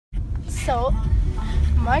So,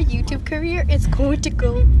 my YouTube career is going to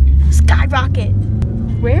go skyrocket.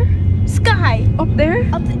 Where? Sky. Up there?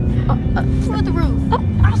 Up through the roof. Up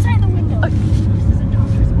Outside the window.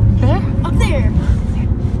 There? Up there.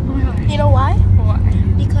 Oh my god. You know why? Why?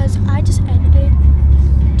 Because I just edited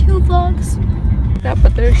 2 vlogs. Yeah,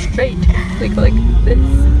 but they're straight. Like this.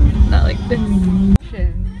 Not like this.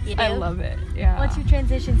 You I do? love it. Yeah. What's your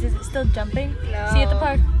transitions? Is it still jumping? No. See you at the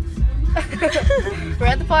park. We're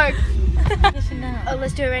at the park. Oh,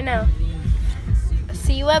 let's do it right now.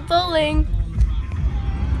 See you at bowling.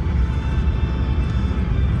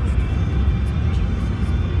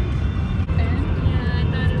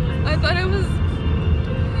 I thought it was.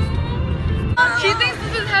 She thinks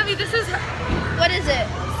this is heavy. This is. What is it?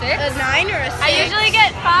 6? A 9 or a 6? I usually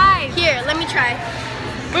get 5. Here, let me try.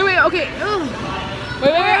 Wait, okay. Ugh.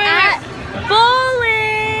 Wait. We're at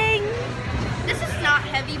bowling. This is not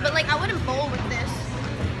heavy, but like I wouldn't bowl with this.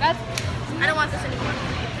 I don't want this anymore.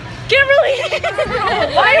 Kimberly!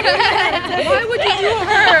 Why would you do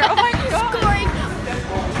her? Oh my god. Scoring.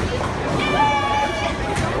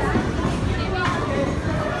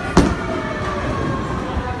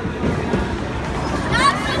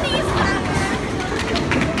 Not for these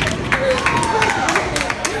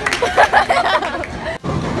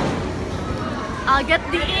I'll get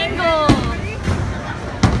the angle.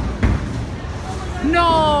 No!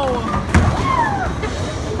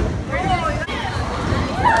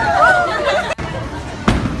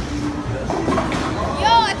 Yo,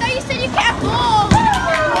 I thought you said you can't bowl.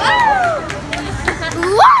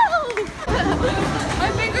 Whoa! My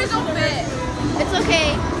fingers don't fit. It's okay.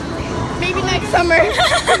 Maybe next summer.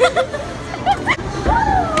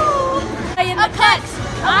 Up next,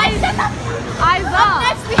 Eyes up up.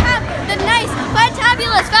 next we have the nice,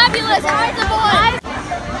 fantabulous, fabulous Eyes of Boy.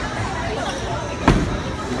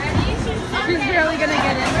 She's barely gonna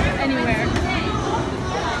get it anywhere.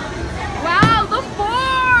 Wow, the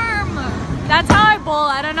form! That's how I bowl.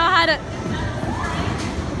 I don't know how to.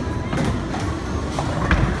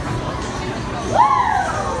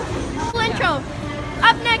 Intro.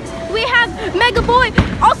 Up next we have Mega Boy,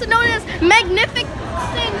 also known as Magnificent.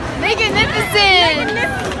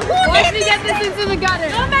 Once we get this into the gutter.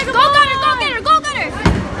 Go Mega Boy! Go Gutter! Go get her! Go get her!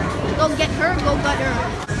 Go get her! Go gut her!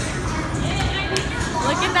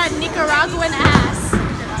 Look at that Nicaraguan ass.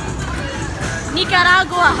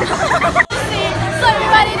 Nicaragua. So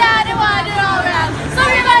everybody down and wander all around. So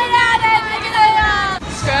everybody down and make it around.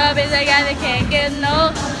 Scrub is a guy that can't get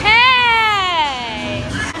no. Hey!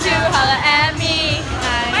 To holla at me.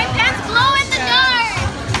 My pants glow in the dark.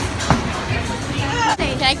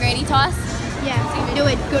 Can I granny toss? Yeah, do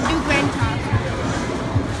it. Go do granny toss.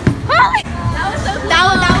 Holy! That was so cool.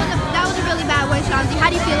 That was a really bad one, Shanti.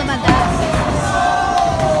 How do you feel about that?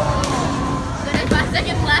 There's 5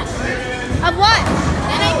 seconds left. Of what?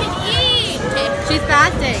 Then I can eat. She's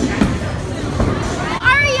fasting.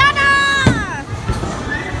 Ariana!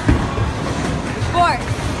 4.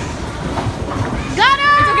 Got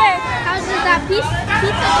her! It's okay. How does that pizza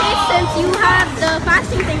taste since you have the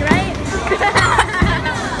fasting thing, right?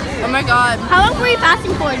 Oh my god. How long were you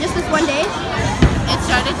fasting for? Just this one day? It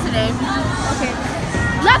started today. Okay.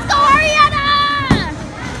 Let's go, Ariana!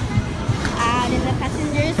 Out in the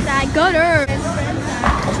passenger side, got her.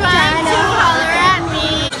 Trying to holler at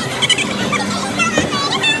me.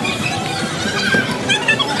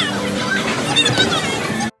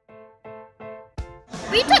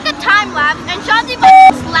 We took a time lapse and Shanti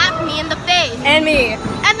slapped me in the face. And me.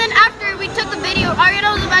 And then after we took the video,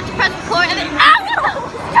 Ariana was about to press record and then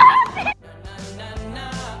stop it!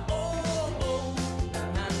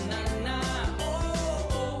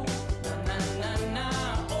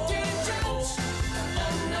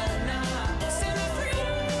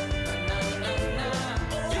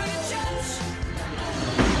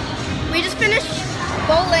 We just finished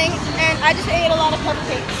bowling and I just ate a lot of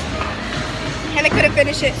cupcakes. And I couldn't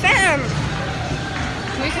finish it. Bam!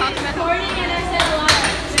 Can we talk about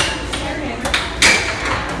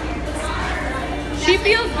She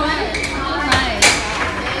feels good.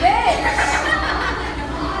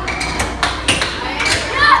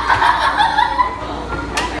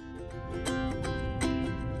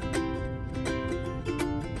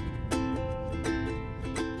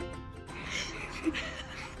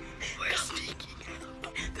 We're sneaking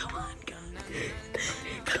out. Come on,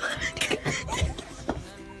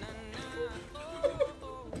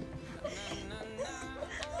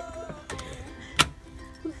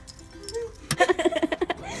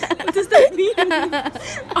 What does that mean?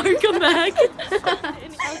 I'll come back.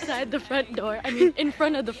 Outside the front door, I mean in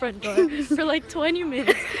front of the front door, for like 20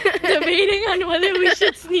 minutes, debating on whether we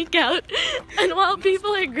should sneak out. And while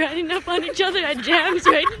people are grinding up on each other at jams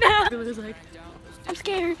right now, Kimberly was like, I'm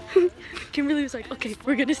scared. Kimberly was like, okay,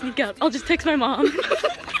 we're gonna sneak out. I'll just text my mom.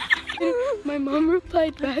 My mom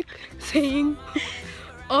replied back saying,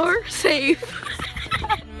 "Are safe."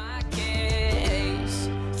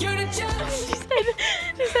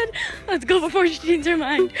 She said, let's go before she changes her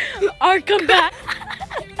mind. Or come back.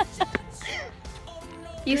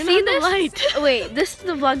 You Turn see on the this? light. Wait, this is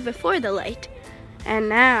the vlog before the light. And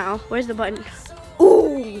now, where's the button?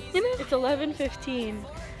 Ooh! It's 11:15.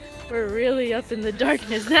 We're really up in the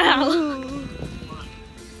darkness now.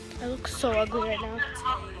 I look so ugly right now.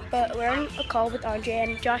 But we're on a call with Andre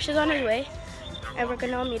and Josh is on his way. And we're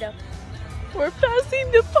gonna all meet up. We're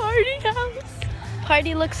passing the party house.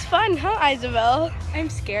 Party looks fun, huh, Isabel? I'm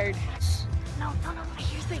scared. No. I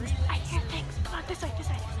hear things. Come on, this way.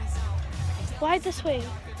 Why this way?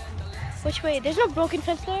 Which way? There's no broken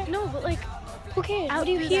fence there? No, but like, Who cares? Out What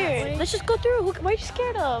do you through that hear? way. Let's just go through. What are you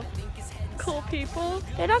scared of? cool people.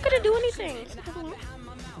 They're not gonna do anything.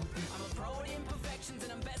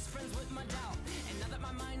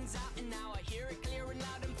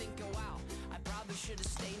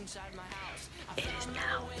 It is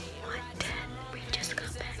now 1:10. We just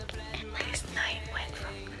got back, and last night went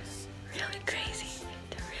from really crazy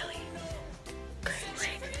to really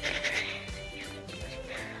crazy.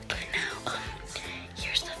 But now,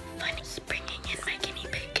 here's the funny springing in my guinea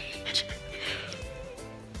pig cage.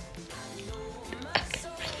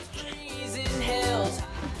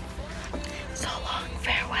 So long,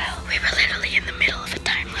 farewell. We were literally in the middle of a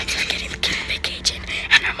time lapse of getting the guinea pig cage in,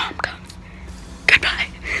 and our mom comes. Goodbye.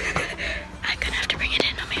 I'm gonna have to bring it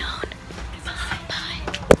in on my own. Bye.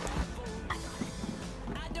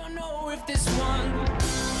 I don't know if this one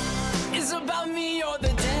is about me or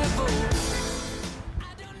the devil.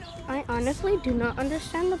 I honestly do not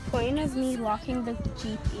understand the point of me locking the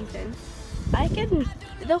Jeep even.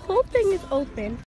 The whole thing is open.